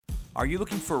Are you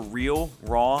looking for real,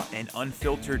 raw, and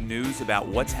unfiltered news about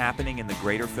what's happening in the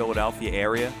greater Philadelphia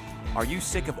area? Are you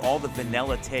sick of all the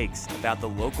vanilla takes about the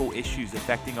local issues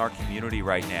affecting our community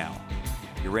right now?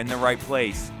 You're in the right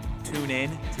place. Tune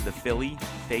in to the Philly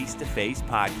Face to Face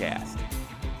podcast.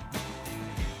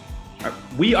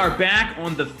 We are back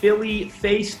on the Philly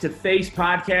Face to Face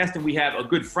podcast, and we have a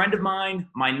good friend of mine,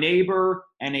 my neighbor,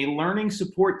 and a learning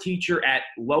support teacher at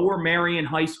Lower Merion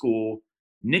High School,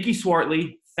 Nikki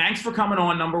Swartley. Thanks for coming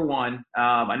on, number one.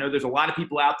 I know there's a lot of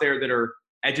people out there that are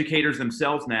educators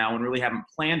themselves now and really haven't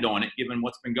planned on it given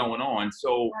what's been going on.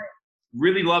 So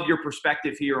really love your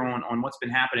perspective here on what's been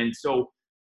happening. So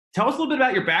tell us a little bit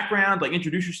about your background, like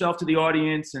introduce yourself to the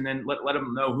audience, and then let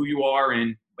them know who you are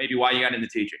and maybe why you got into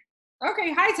teaching.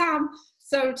 Okay. Hi, Tom.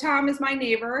 So Tom is my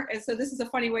neighbor. And so this is a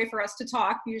funny way for us to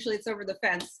talk. Usually it's over the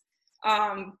fence.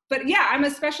 But yeah, I'm a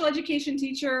special education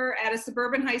teacher at a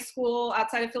suburban high school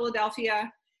outside of Philadelphia.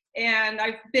 And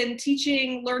I've been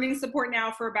teaching learning support now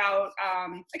for about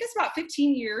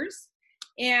 15 years.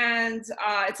 And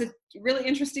it's a really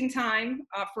interesting time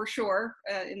for sure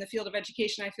in the field of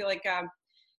education. I feel like,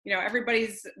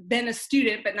 everybody's been a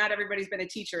student, but not everybody's been a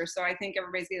teacher. So I think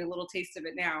everybody's getting a little taste of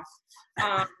it now.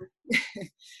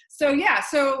 So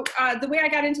the way I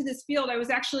got into this field, I was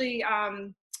actually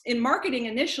in marketing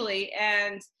initially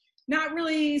and not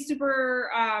really super,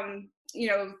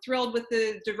 thrilled with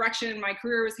the direction my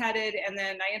career was headed. And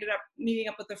then I ended up meeting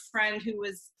up with a friend who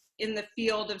was in the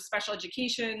field of special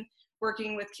education,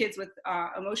 working with kids with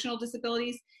emotional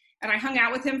disabilities. And I hung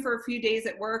out with him for a few days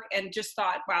at work and just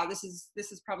thought, wow, this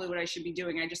is probably what I should be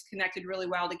doing. I just connected really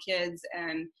well to kids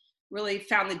and really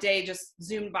found the day just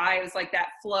zoomed by. It was like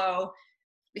that flow.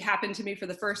 It happened to me for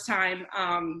the first time.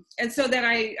 And so then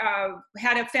I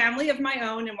had a family of my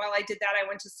own. And while I did that, I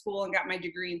went to school and got my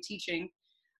degree in teaching.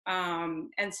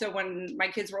 And so when my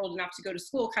kids were old enough to go to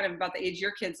school, kind of about the age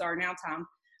your kids are now, Tom,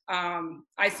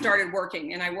 I started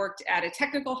working. And I worked at a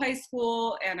technical high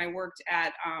school, and I worked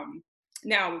at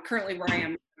now currently where I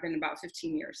am, I've been about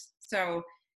 15 years. So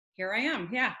here I am.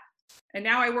 Yeah. And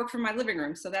now I work from my living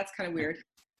room. So that's kind of weird.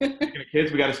 Speaking of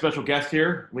kids, we got a special guest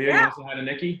here. Leah, you also had a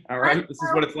Nikki. All right. This is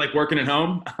what it's like working at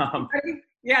home.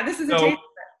 Yeah, this is a taste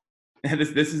of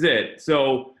it. This is it.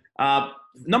 So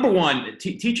number one,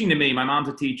 teaching to me, my mom's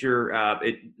a teacher.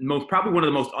 Probably one of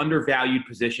the most undervalued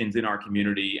positions in our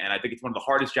community. And I think it's one of the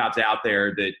hardest jobs out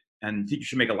there and teachers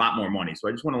should make a lot more money. So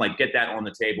I just want to get that on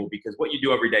the table because what you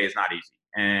do every day is not easy.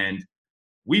 And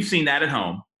we've seen that at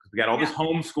home because we got all this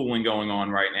homeschooling going on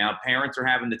right now. Parents are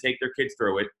having to take their kids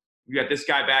through it. We got this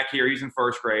guy back here. He's in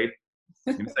first grade.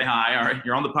 He's going to say hi. All right.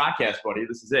 You're on the podcast, buddy.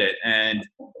 This is it. And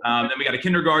then we got a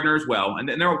kindergartner as well. And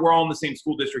then we're all in the same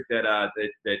school district that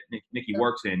Nikki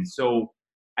works in. So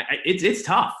it's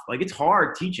tough. It's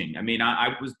hard teaching. I mean, I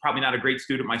was probably not a great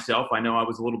student myself. I know I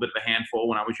was a little bit of a handful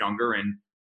when I was younger. And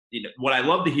what I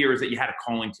love to hear is that you had a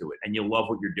calling to it and you love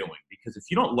what you're doing. Because if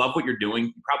you don't love what you're doing,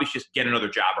 you probably should just get another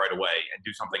job right away and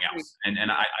do something else.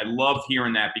 And I love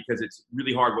hearing that because it's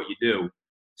really hard what you do.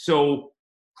 So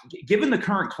given the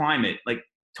current climate,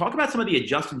 talk about some of the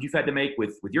adjustments you've had to make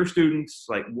with your students,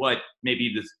 what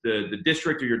maybe the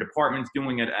district or your department's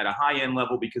doing at a high end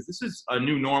level, because this is a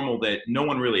new normal that no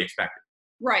one really expected.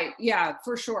 Right. Yeah,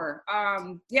 for sure.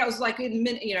 It was like in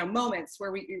moments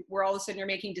where all of a sudden you're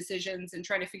making decisions and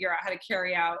trying to figure out how to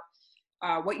carry out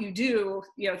what you do,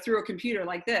 through a computer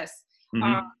like this.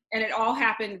 Mm-hmm. And it all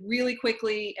happened really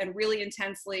quickly and really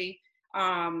intensely.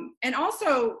 And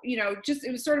also,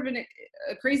 it was sort of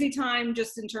a crazy time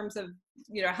just in terms of,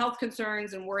 health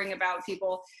concerns and worrying about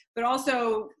people, but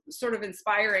also sort of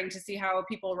inspiring to see how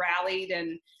people rallied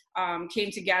and came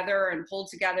together and pulled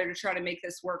together to try to make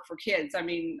this work for kids. I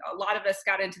mean, a lot of us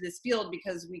got into this field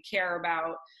because we care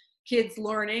about kids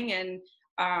learning and,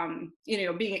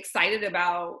 being excited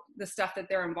about the stuff that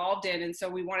they're involved in. And so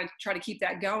we want to try to keep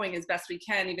that going as best we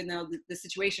can, even though the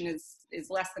situation is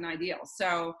less than ideal.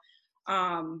 So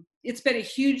it's been a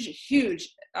huge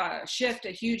shift,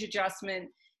 a huge adjustment.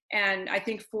 And I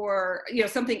think for,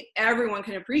 something everyone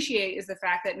can appreciate is the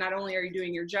fact that not only are you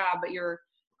doing your job, but you're,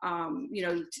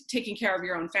 taking care of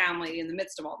your own family in the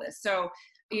midst of all this. So,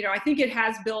 I think it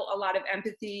has built a lot of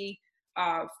empathy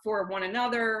for one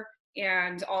another,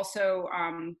 and also,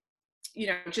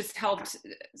 just helped.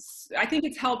 I think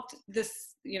it's helped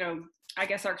this, I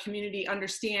guess our community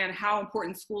understand how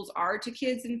important schools are to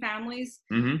kids and families.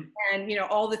 Mm-hmm. And,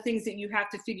 all the things that you have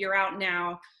to figure out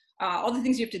now, all the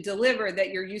things you have to deliver that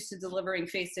you're used to delivering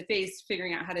face-to-face,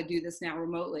 figuring out how to do this now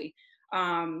remotely.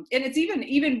 And it's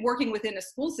even working within a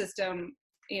school system,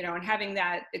 and having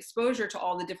that exposure to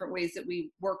all the different ways that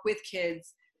we work with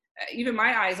kids even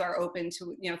my eyes are open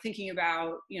to, thinking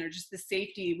about, just the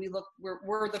safety.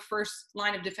 We're the first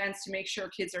line of defense to make sure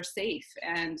kids are safe,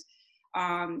 and,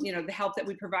 the help that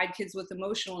we provide kids with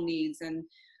emotional needs and,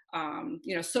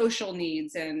 social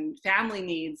needs and family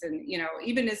needs. And,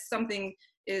 even as something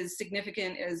is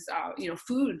significant as,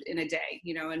 food in a day,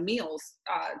 and meals,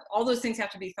 all those things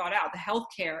have to be thought out. The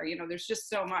healthcare, there's just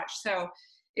so much. So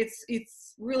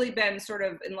it's really been sort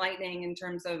of enlightening in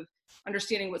terms of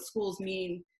understanding what schools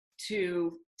mean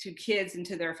to kids and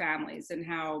to their families, and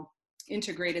how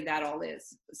integrated that all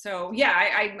is. So yeah,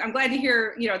 I'm glad to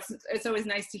hear, it's always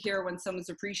nice to hear when someone's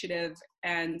appreciative,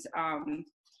 and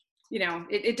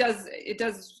it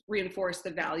does reinforce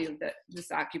the value of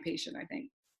this occupation, I think.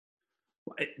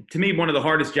 To me, one of the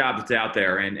hardest jobs that's out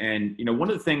there, and one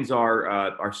of the things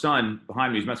our son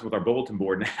behind me is messing with our bulletin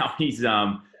board now.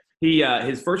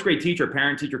 His first grade teacher,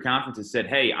 parent teacher conferences, said,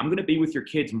 "Hey, I'm going to be with your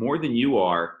kids more than you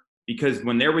are, because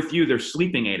when they're with you, they're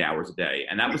sleeping 8 hours a day."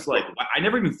 And that was like, I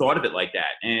never even thought of it like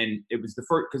that. And it was the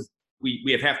first, because we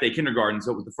have half day kindergarten,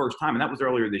 so it was the first time, and that was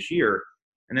earlier this year.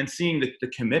 And then seeing the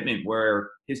commitment where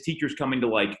his teachers coming to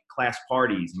like class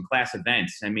parties and class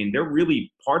events. I mean, they're really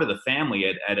part of the family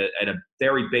at a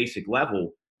very basic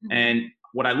level. Mm-hmm. And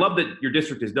what I love that your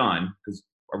district has done, because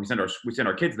we send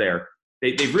our kids there,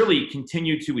 they've really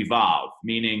continued to evolve,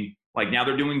 meaning like now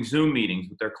they're doing Zoom meetings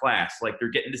with their class, like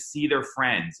they're getting to see their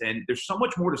friends. And there's so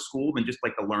much more to school than just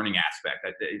like the learning aspect,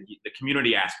 the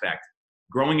community aspect,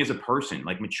 growing as a person,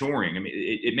 like maturing. I mean,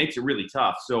 it makes it really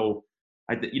tough. So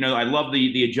I love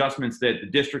the adjustments that the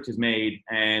district has made,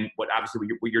 and what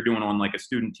you're doing on like a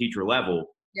student teacher level.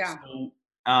 Yeah. So,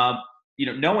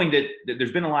 knowing that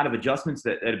there's been a lot of adjustments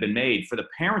that have been made for the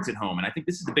parents at home. And I think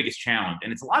this is the biggest challenge.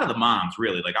 And it's a lot of the moms,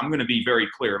 really. Like, I'm going to be very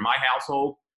clear. In my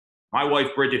household, my wife,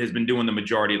 Bridget, has been doing the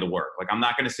majority of the work. Like, I'm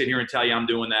not going to sit here and tell you I'm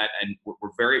doing that. And we're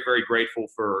very, very grateful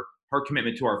for her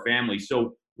commitment to our family.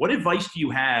 So what advice do you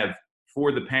have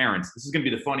for the parents? This is going to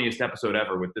be the funniest episode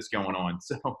ever with this going on.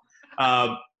 So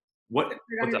what's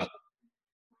up?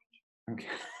 Okay.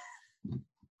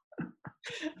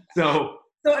 So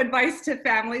advice to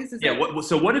families?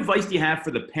 So what advice do you have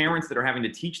for the parents that are having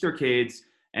to teach their kids,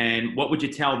 and what would you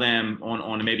tell them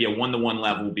on maybe a one-to-one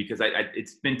level? Because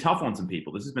it's been tough on some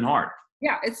people. This has been hard.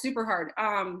 Yeah, it's super hard.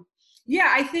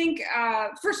 I think,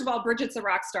 first of all, Bridget's a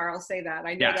rock star. I'll say that.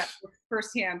 I know that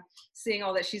firsthand, seeing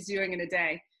all that she's doing in a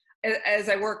day as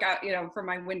I work out, from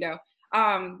my window.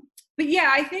 But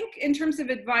yeah, I think in terms of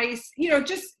advice,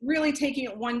 just really taking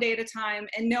it one day at a time,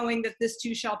 and knowing that this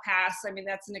too shall pass. I mean,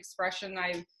 that's an expression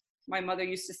my mother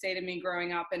used to say to me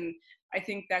growing up, and I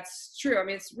think that's true. I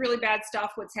mean, it's really bad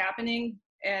stuff what's happening,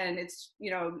 and it's,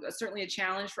 certainly a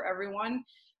challenge for everyone,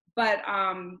 but,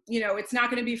 it's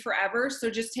not going to be forever. So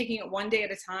just taking it one day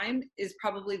at a time is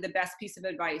probably the best piece of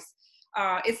advice.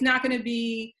 It's not going to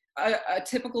be a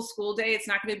typical school day. It's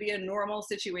not going to be a normal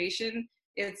situation.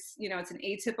 It's, it's an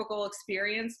atypical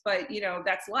experience, but,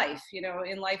 that's life.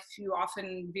 In life, you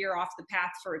often veer off the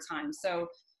path for a time. So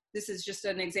this is just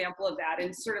an example of that,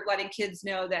 and sort of letting kids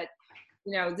know that,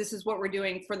 this is what we're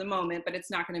doing for the moment, but it's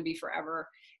not going to be forever.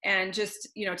 And just,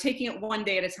 taking it one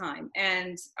day at a time.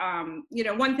 And,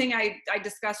 one thing I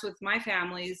discuss with my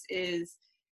families is,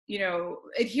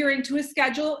 adhering to a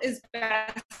schedule as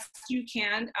best you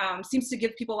can. Seems to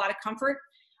give people a lot of comfort,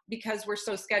 because we're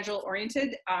so schedule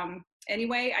oriented.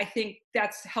 Anyway, I think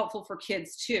that's helpful for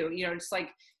kids too. Just like,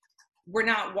 we're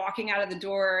not walking out of the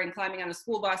door and climbing on a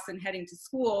school bus and heading to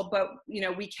school, but,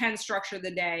 we can structure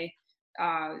the day,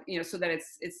 so that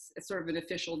it's sort of an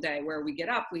official day where we get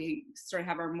up, we sort of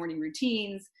have our morning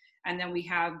routines, and then we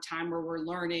have time where we're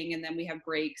learning, and then we have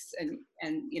breaks, and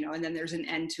then there's an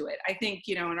end to it. I think,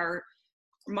 in our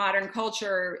modern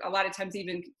culture, a lot of times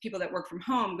even people that work from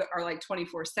home are like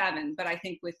 24/7, but I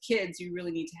think with kids, you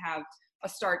really need to have a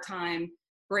start time,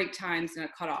 break times, and a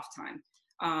cutoff time.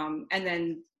 And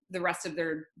then the rest of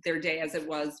their day as it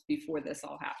was before this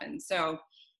all happened. So,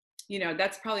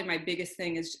 that's probably my biggest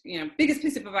thing is, biggest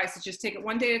piece of advice is just take it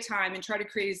one day at a time and try to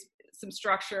create some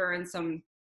structure and some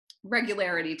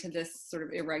regularity to this sort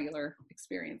of irregular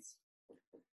experience.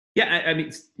 Yeah, I mean,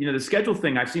 the schedule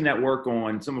thing, I've seen that work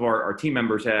on some of our team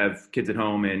members have kids at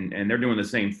home, and they're doing the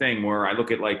same thing, where I look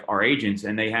at like our agents,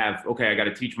 and they have, okay, I got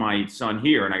to teach my son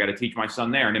here, and I got to teach my son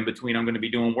there. And in between, I'm going to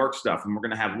be doing work stuff, and we're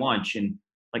going to have lunch, and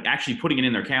like actually putting it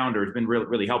in their calendar has been really,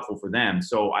 really helpful for them.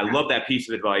 So I love that piece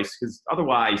of advice, because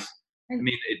otherwise, I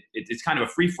mean, it's kind of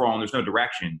a free for all, and there's no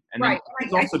direction. And then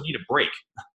kids also need a break.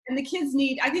 And the kids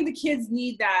need, I think the kids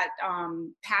need that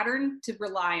pattern to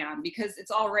rely on, because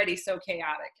it's already so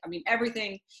chaotic. I mean,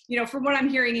 everything, you know, from what I'm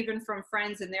hearing, even from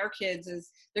friends and their kids, is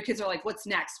their kids are like, what's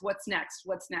next? What's next?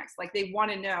 What's next? Like they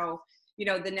want to know, you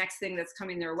know, the next thing that's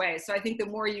coming their way. So I think the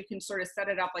more you can sort of set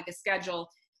it up like a schedule,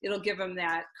 it'll give them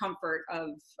that comfort of,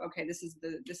 okay, this is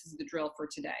the drill for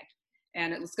today.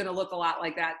 And it's going to look a lot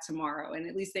like that tomorrow. And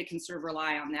at least they can sort of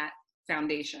rely on that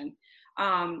foundation.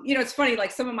 You know, it's funny,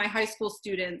 like some of my high school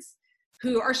students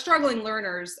who are struggling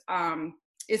learners,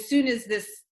 as soon as this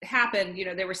happened, you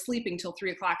know, they were sleeping till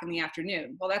 3 o'clock in the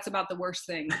afternoon. Well, that's about the worst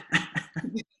thing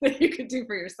that you could do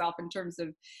for yourself in terms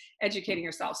of educating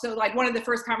yourself. So like one of the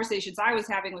first conversations I was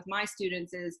having with my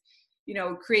students is, you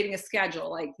know, creating a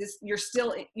schedule like this. You're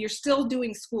still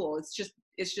doing school. It's just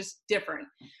different,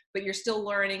 but you're still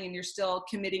learning and you're still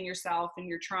committing yourself and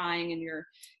you're trying and you're,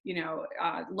 you know,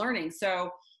 learning.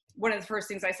 So one of the first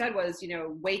things I said was, you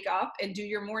know, wake up and do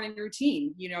your morning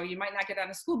routine. You know, you might not get on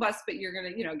a school bus, but you're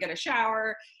going to, you know, get a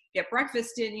shower, get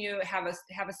breakfast in you, have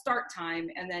a start time,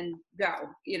 and then go,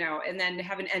 you know, and then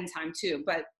have an end time too.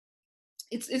 But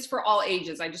it's for all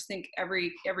ages. I just think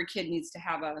every kid needs to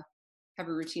have a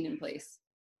routine in place.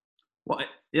 Well,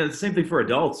 yeah, the same thing for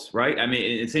adults, right? I mean,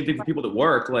 it's the same thing for people that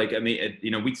work. Like, I mean,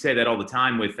 you know, we say that all the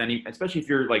time with especially if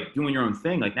you're like doing your own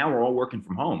thing. Like now we're all working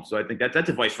from home, so I think that's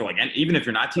advice for like, and even if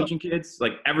you're not teaching kids,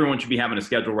 like everyone should be having a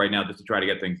schedule right now just to try to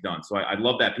get things done. So I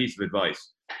love that piece of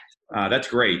advice. That's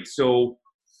great. So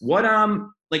what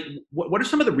are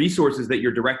some of the resources that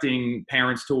you're directing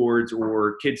parents towards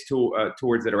or kids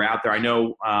towards that are out there? I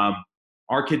know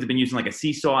our kids have been using like a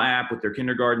Seesaw app with their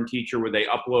kindergarten teacher where they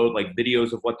upload like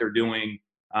videos of what they're doing.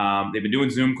 They've been doing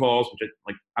Zoom calls, which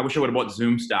I wish I would have bought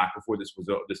Zoom stock before this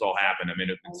all happened. I mean,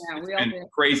 it's been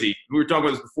crazy. We were talking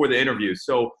about this before the interview.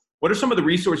 So what are some of the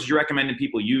resources you're recommending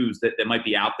people use that might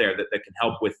be out there that can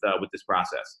help with this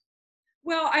process?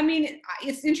 Well, I mean,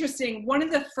 it's interesting. One of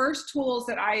the first tools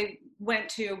that I went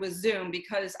to was Zoom,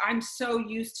 because I'm so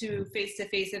used to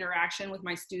face-to-face interaction with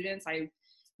my students. I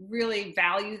really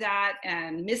value that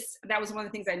and that was one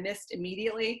of the things I missed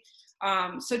immediately.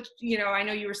 So, you know, I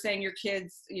know you were saying your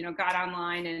kids, you know, got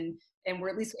online and were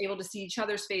at least able to see each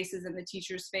other's faces and the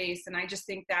teacher's face. And I just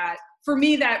think that for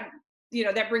me, that, you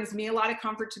know, that brings me a lot of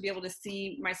comfort to be able to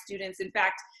see my students. In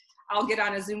fact, I'll get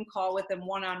on a Zoom call with them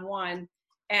one-on-one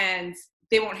and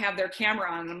they won't have their camera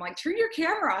on. And I'm like, turn your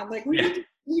camera on. Like we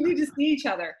need to see each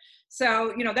other.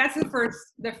 So, you know, that's the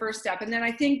first step. And then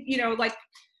I think, you know, like,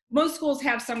 most schools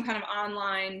have some kind of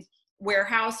online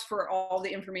warehouse for all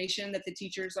the information that the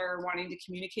teachers are wanting to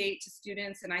communicate to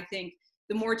students. And I think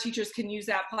the more teachers can use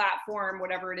that platform,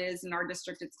 whatever it is, in our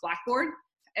district, it's Blackboard.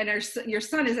 And your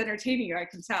son is entertaining you, I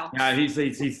can tell. Yeah,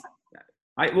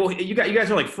 well, you guys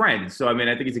are like friends. So, I mean,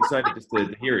 I think he's excited just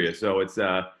to hear you. So this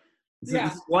is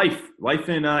life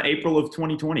in April of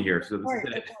 2020 here. So this is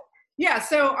it. Yeah.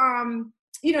 So,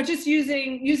 you know, just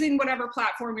using whatever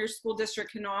platform your school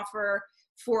district can offer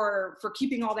for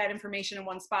keeping all that information in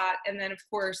one spot. And then of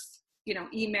course, you know,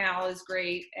 email is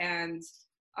great. And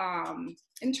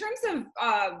in terms of,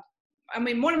 I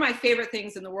mean, one of my favorite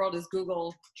things in the world is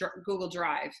Google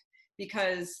Drive,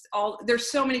 because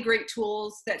there's so many great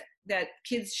tools that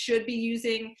kids should be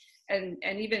using. And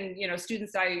even, you know,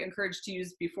 students I encourage to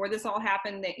use before this all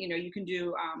happened, that, you know, you can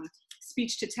do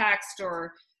speech to text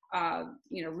or,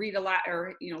 you know, read aloud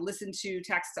or, you know, listen to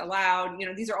text aloud. You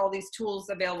know, these are all these tools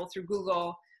available through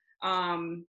Google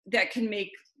that can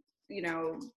make, you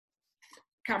know,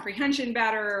 comprehension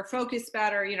better, focus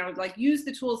better, you know, like use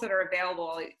the tools that are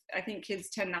available. I think kids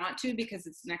tend not to because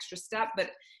it's an extra step,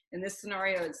 but in this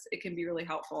scenario, it can be really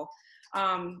helpful.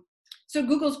 So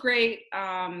Google's great.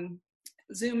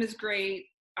 Zoom is great.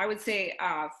 I would say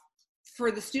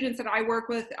for the students that I work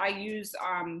with, I use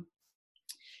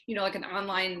you know, like an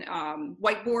online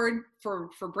whiteboard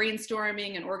for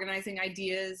brainstorming and organizing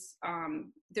ideas.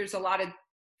 There's a lot of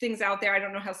things out there. I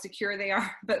don't know how secure they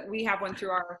are, but we have one through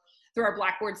our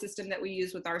Blackboard system that we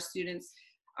use with our students.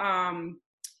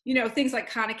 You know, things like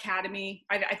Khan Academy.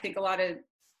 I think a lot of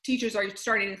teachers are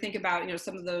starting to think about, you know,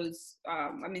 some of those.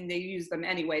 I mean, they use them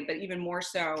anyway, but even more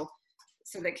so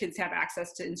that kids have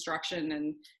access to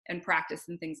instruction and practice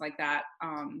and things like that.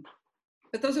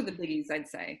 But those are the biggies, I'd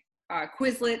say.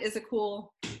 Quizlet is a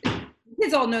cool,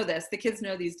 kids all know this. The kids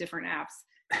know these different apps.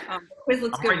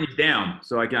 Quizlet's I'm writing these down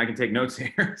so I can take notes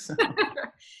here. So.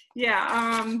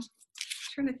 Yeah.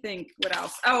 Trying to think what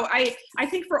else. Oh, I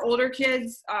think for older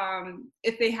kids,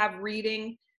 if they have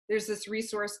reading, there's this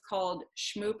resource called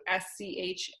Schmoop,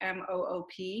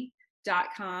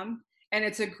 SCHMOOP.com. And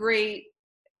it's a great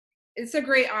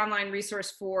online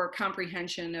resource for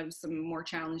comprehension of some more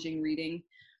challenging reading.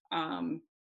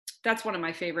 That's one of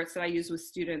my favorites that I use with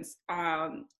students.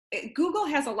 Google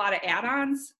has a lot of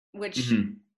add-ons, which,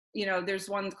 there's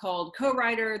one called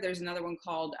Co-Writer. There's another one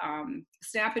called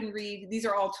Snap and Read. These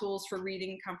are all tools for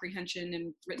reading comprehension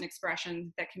and written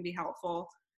expression that can be helpful.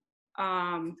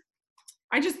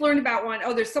 I just learned about one.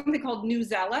 Oh, there's something called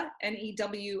Newsela,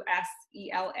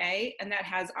 Newsela, and that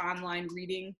has online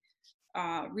reading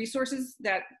resources.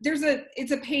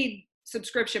 It's a paid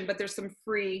subscription, but there's some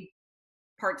free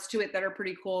parts to it that are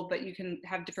pretty cool, but you can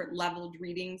have different leveled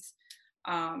readings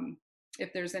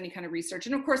if there's any kind of research.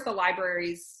 And of course, the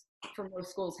libraries for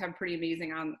most schools have pretty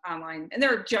amazing online, and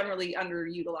they're generally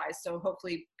underutilized. So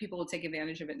hopefully people will take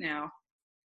advantage of it now.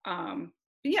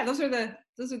 But yeah, those are the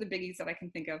biggies that I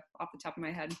can think of off the top of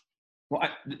my head. Well,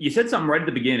 you said something right at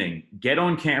the beginning. Get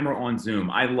on camera on Zoom.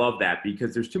 I love that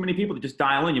because there's too many people that just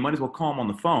dial in. You might as well call them on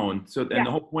the phone. So, and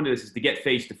the whole point of this is to get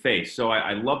face to face. So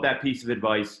I love that piece of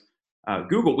advice.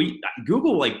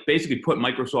 Google like basically put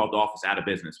Microsoft Office out of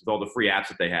business with all the free apps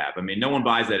that they have. I mean, no one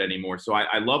buys that anymore. So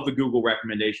I love the Google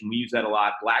recommendation. We use that a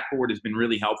lot. Blackboard has been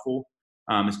really helpful,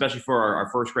 especially for our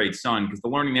first grade son, because the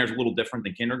learning there is a little different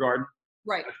than kindergarten.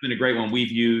 Right. It's been a great one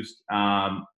we've used.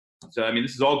 So, I mean,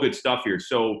 this is all good stuff here.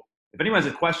 So if anyone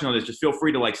has a question on this, just feel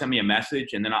free to like send me a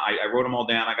message. And then I wrote them all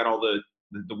down. I got all the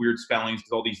weird spellings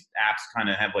because all these apps kind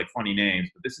of have like funny names.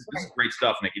 But this is great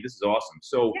stuff, Nikki. This is awesome.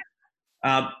 So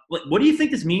what do you think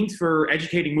this means for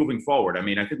educating moving forward? I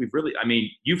mean, I think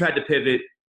you've had to pivot.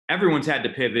 Everyone's had to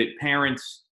pivot.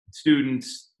 Parents,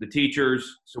 students, the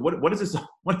teachers. So what does this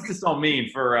all mean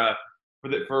for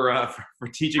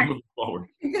teaching moving forward? I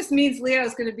think this means Leo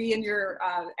is going to be in your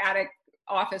attic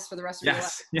office for the rest of your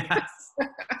life. Yes.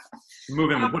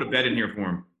 Move him. We'll put a bed in here for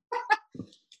him.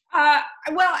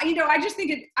 Well, I just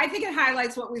think it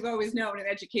highlights what we've always known in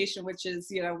education, which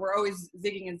is, we're always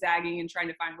zigging and zagging and trying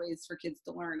to find ways for kids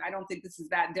to learn. I don't think this is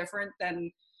that different than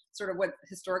sort of what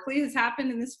historically has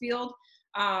happened in this field.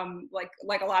 Like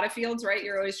a lot of fields, right?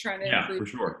 You're always trying to improve for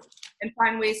sure, and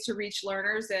find ways to reach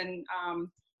learners. And,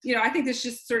 I think this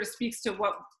just sort of speaks to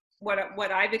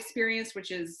what I've experienced,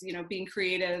 which is, being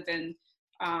creative and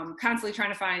constantly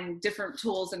trying to find different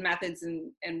tools and methods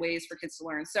and ways for kids to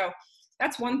learn. So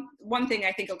that's one thing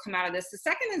I think will come out of this. The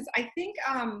second is, I think,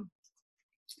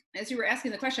 as you were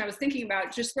asking the question, I was thinking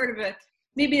about just sort of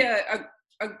maybe a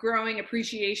growing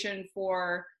appreciation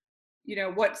for,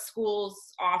 what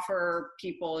schools offer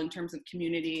people in terms of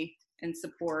community and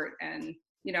support. And,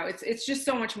 it's just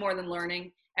so much more than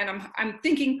learning. And I'm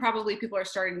thinking probably people are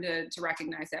starting to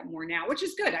recognize that more now, which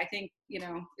is good. I think,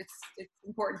 it's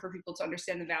important for people to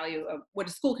understand the value of what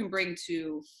a school can bring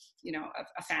to,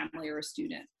 a family or a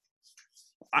student.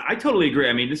 I totally agree.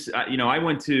 I mean, this, I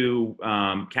went to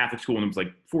Catholic school and there was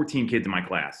like 14 kids in my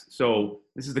class. So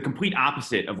this is the complete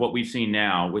opposite of what we've seen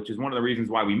now, which is one of the reasons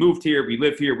why we moved here. We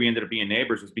live here. We ended up being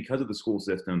neighbors was because of the school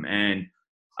system. And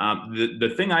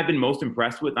the thing I've been most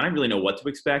impressed with, I don't really know what to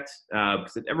expect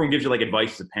because everyone gives you like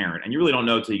advice as a parent and you really don't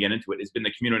know until you get into it. It's been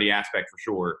the community aspect for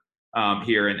sure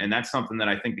here. And that's something that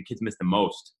I think the kids miss the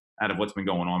most out of what's been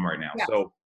going on right now. Yeah.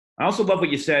 So I also love what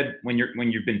you said when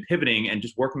you've been pivoting and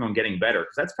just working on getting better,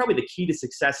 because that's probably the key to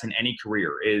success in any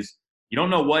career is you don't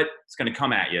know what's going to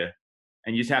come at you,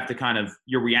 and you just have to kind of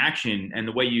your reaction and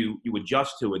the way you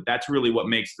adjust to it. That's really what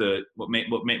makes the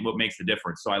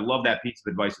difference. So I love that piece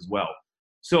of advice as well.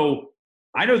 So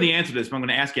I know the answer to this, but I'm going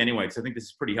to ask you anyway because I think this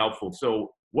is pretty helpful.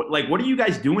 So what are you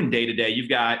guys doing day to day? You've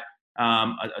got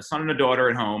a son and a daughter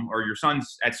at home, or your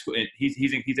son's at school.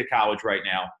 He's at college right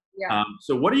now. Yeah.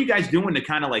 So what are you guys doing to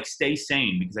kind of like stay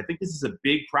sane? Because I think this is a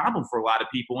big problem for a lot of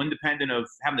people, independent of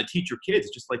having to teach your kids,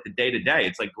 just like the day to day.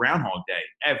 It's like Groundhog Day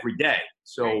every day.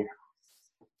 So,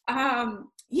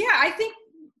 I think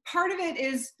part of it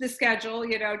is the schedule,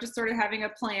 just sort of having a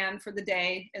plan for the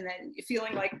day and then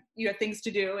feeling like you have things to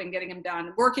do and getting them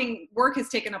done. Work has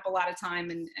taken up a lot of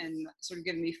time and sort of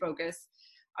given me focus.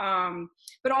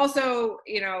 But also,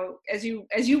 as you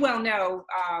well know,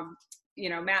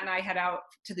 Matt and I head out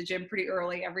to the gym pretty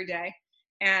early every day.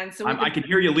 And so I can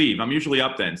hear you leave. I'm usually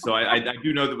up then. So I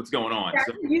do know what's going on. Yeah,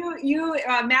 so. You,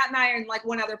 Matt and I and like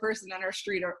one other person on our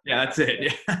street. That's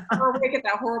it. Yeah. We're awake at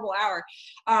that horrible hour.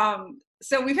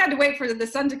 So we've had to wait for the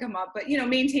sun to come up, but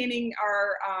maintaining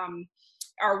our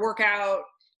workout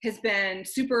has been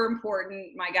super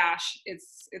important. My gosh,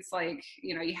 it's like,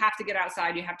 you have to get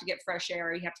outside, you have to get fresh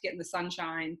air, you have to get in the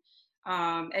sunshine.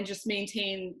 And just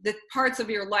maintain the parts of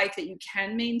your life that you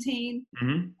can maintain.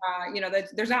 Mm-hmm. That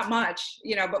there's not much,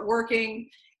 but working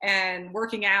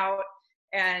out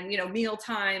and, meal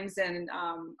times. And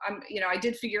I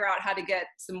did figure out how to get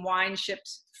some wine shipped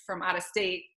from out of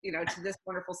state, to this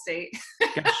wonderful state.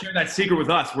 Gotta share that secret with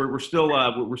us. We're still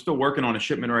working on a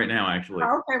shipment right now, actually.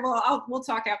 Oh, okay, well, we'll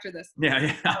talk after this.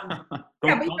 Yeah.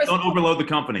 Don't overload the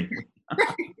company.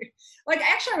 Like,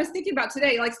 actually, I was thinking about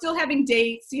today, like still having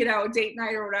dates, date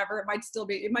night or whatever.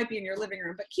 It might be in your living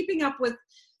room, but keeping up with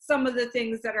some of the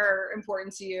things that are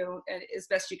important to you as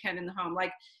best you can in the home.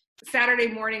 Like Saturday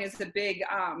morning is a big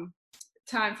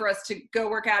time for us to go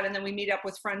work out, and then we meet up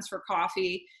with friends for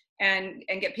coffee and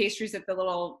get pastries at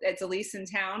Elise in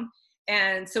town.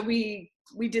 And so we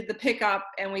did the pickup,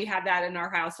 and we had that in our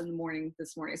house in the morning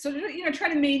this morning. So,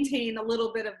 try to maintain a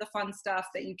little bit of the fun stuff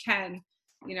that you can,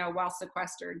 while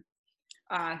sequestered.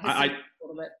 A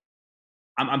little bit.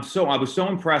 I was so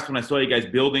impressed when I saw you guys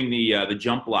building the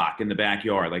jump block in the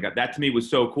backyard. Like that to me was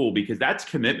so cool, because that's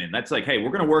commitment. That's like, hey, we're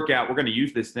going to work out. We're going to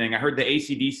use this thing. I heard the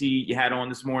AC/DC you had on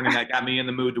this morning. That got me in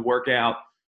the mood to work out,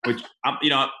 which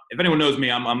if anyone knows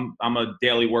me, I'm a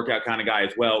daily workout kind of guy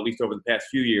as well, at least over the past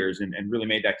few years, and really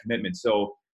made that commitment.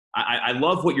 So I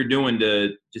love what you're doing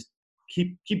to just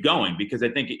keep going, because I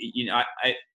think,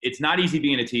 it's not easy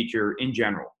being a teacher in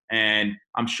general. And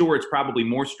I'm sure it's probably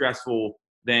more stressful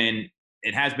than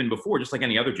it has been before, just like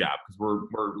any other job, because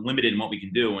we're limited in what we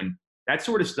can do. And that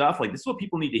sort of stuff, like, this is what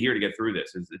people need to hear to get through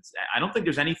this. I don't think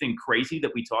there's anything crazy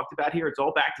that we talked about here. It's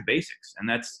all back to basics. And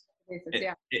that's,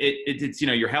 it's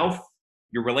your health,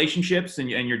 your relationships, and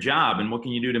your job. And what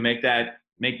can you do to make that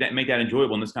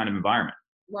enjoyable in this kind of environment?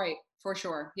 Right. For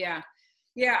sure. Yeah.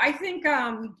 Yeah. I think,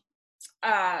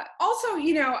 also,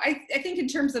 I think in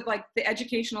terms of like the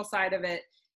educational side of it,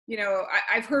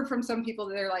 I've heard from some people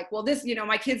that they're like, well, this,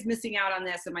 my kid's missing out on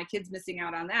this and my kid's missing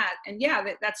out on that. And yeah,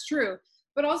 that's true.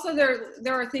 But also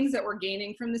there are things that we're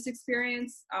gaining from this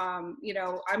experience.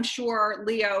 I'm sure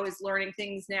Leo is learning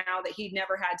things now that he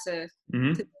never had to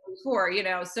do before,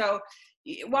 So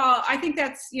while I think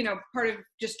that's, part of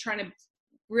just trying to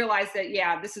realize that,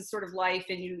 yeah, this is sort of life,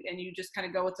 and you just kind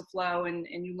of go with the flow, and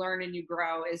you learn and you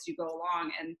grow as you go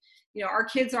along. And, our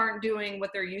kids aren't doing what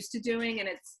they're used to doing, and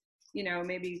it's,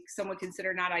 maybe some would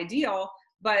consider not ideal,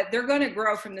 but they're going to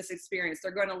grow from this experience.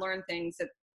 They're going to learn things that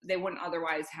they wouldn't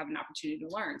otherwise have an opportunity to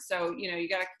learn. So, you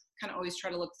got to kind of always try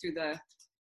to look through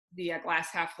the glass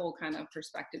half full kind of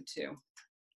perspective too.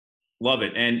 Love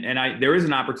it. And there is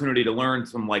an opportunity to learn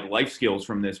some like life skills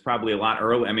from this probably a lot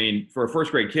early. I mean, for a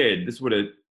first grade kid,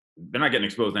 they're not getting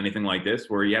exposed to anything like this,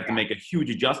 where you have to make a huge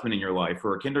adjustment in your life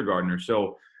for a kindergartner.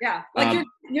 So yeah, like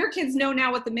your kids know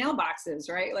now what the mailbox is,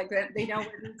 right? Like they know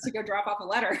where to go drop off a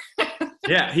letter.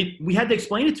 Yeah, we had to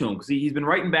explain it to him, because he's been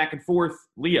writing back and forth,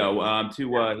 Leo,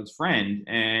 to his friend,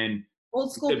 and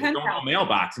old school pen pal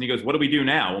mailbox, and he goes, "What do we do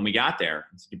now?" When we got there,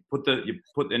 so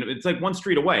and it's like one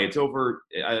street away. It's over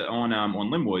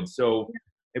on Linwood. So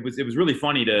it was really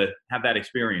funny to have that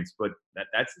experience. But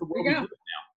that's the world we live in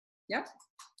now. Yep.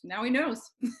 Now he knows.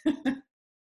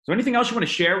 So anything else you want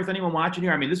to share with anyone watching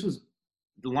here? I mean, this was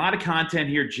a lot of content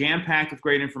here, jam-packed with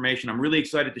great information. I'm really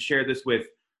excited to share this with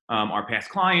our past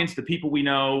clients, the people we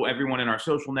know, everyone in our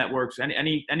social networks.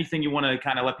 Anything you want to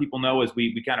kind of let people know as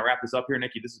we kind of wrap this up here,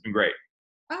 Nikki? This has been great.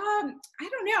 I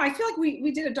don't know. I feel like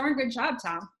we did a darn good job,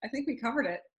 Tom. I think we covered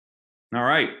it. All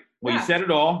right. Well, You said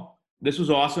it all. This was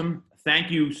awesome.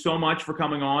 Thank you so much for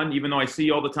coming on. Even though I see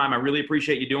you all the time, I really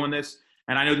appreciate you doing this.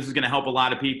 And I know this is going to help a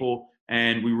lot of people,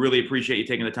 and we really appreciate you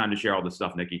taking the time to share all this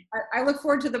stuff, Nikki. I look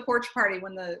forward to the porch party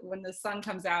when the sun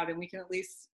comes out, and we can at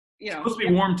least, It's supposed to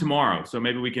be warm tomorrow, so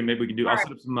maybe we can do. I'll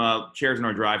set up some chairs in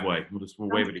our driveway. We'll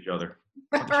wave at each other.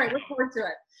 All right, look forward to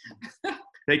it.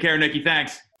 Take care, Nikki.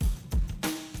 Thanks.